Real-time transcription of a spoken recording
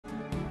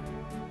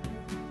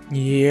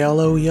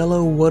Yellow,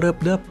 yellow, what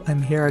up, dup?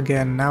 I'm here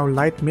again. Now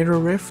Light Mirror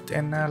Rift,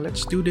 and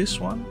let's do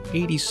this one.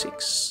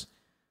 86.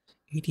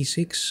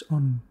 86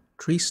 on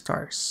 3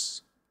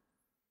 stars.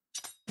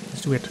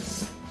 Let's do it.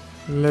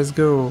 Let's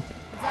go.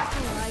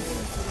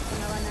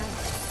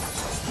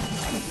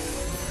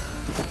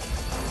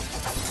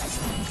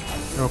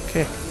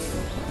 Okay.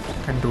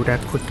 Can do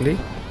that quickly.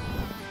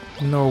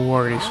 No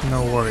worries,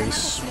 no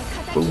worries.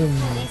 Boom.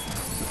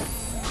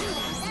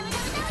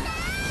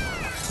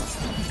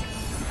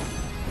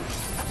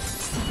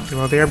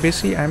 While they are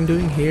busy, I'm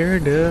doing here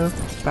the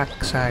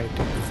backside.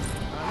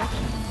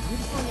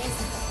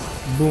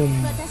 Boom.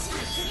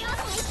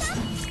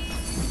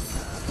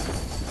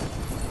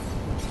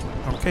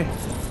 Okay.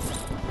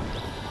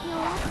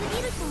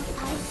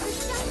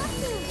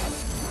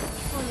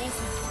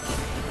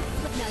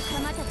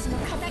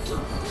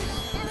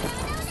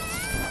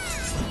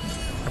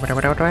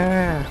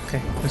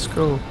 Okay, let's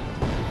go.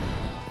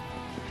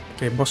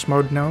 Okay, boss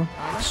mode now.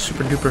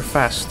 Super duper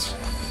fast.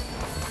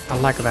 I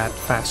like that,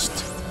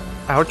 fast.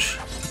 Ouch,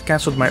 it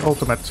cancelled my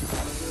ultimate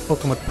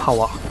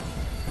power.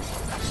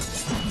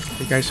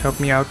 You guys help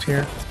me out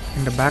here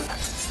in the back.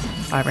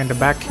 I'm in the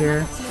back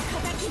here.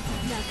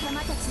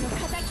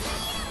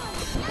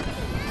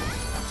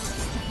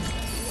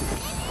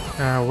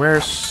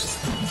 Where's...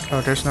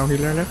 Oh, there's no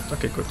healer left?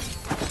 Okay, good.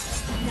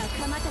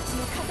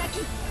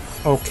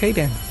 Okay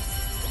then.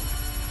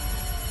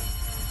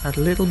 A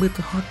little bit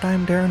of hard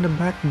time there in the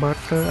back, but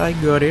I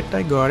got it,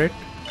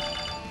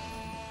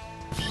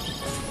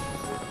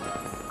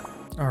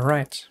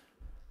 Alright.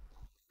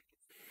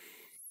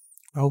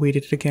 Well, we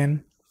did it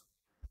again.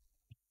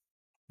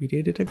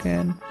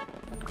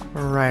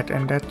 Alright,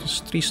 and that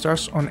is 3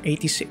 stars on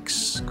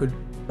 86.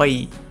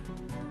 Goodbye.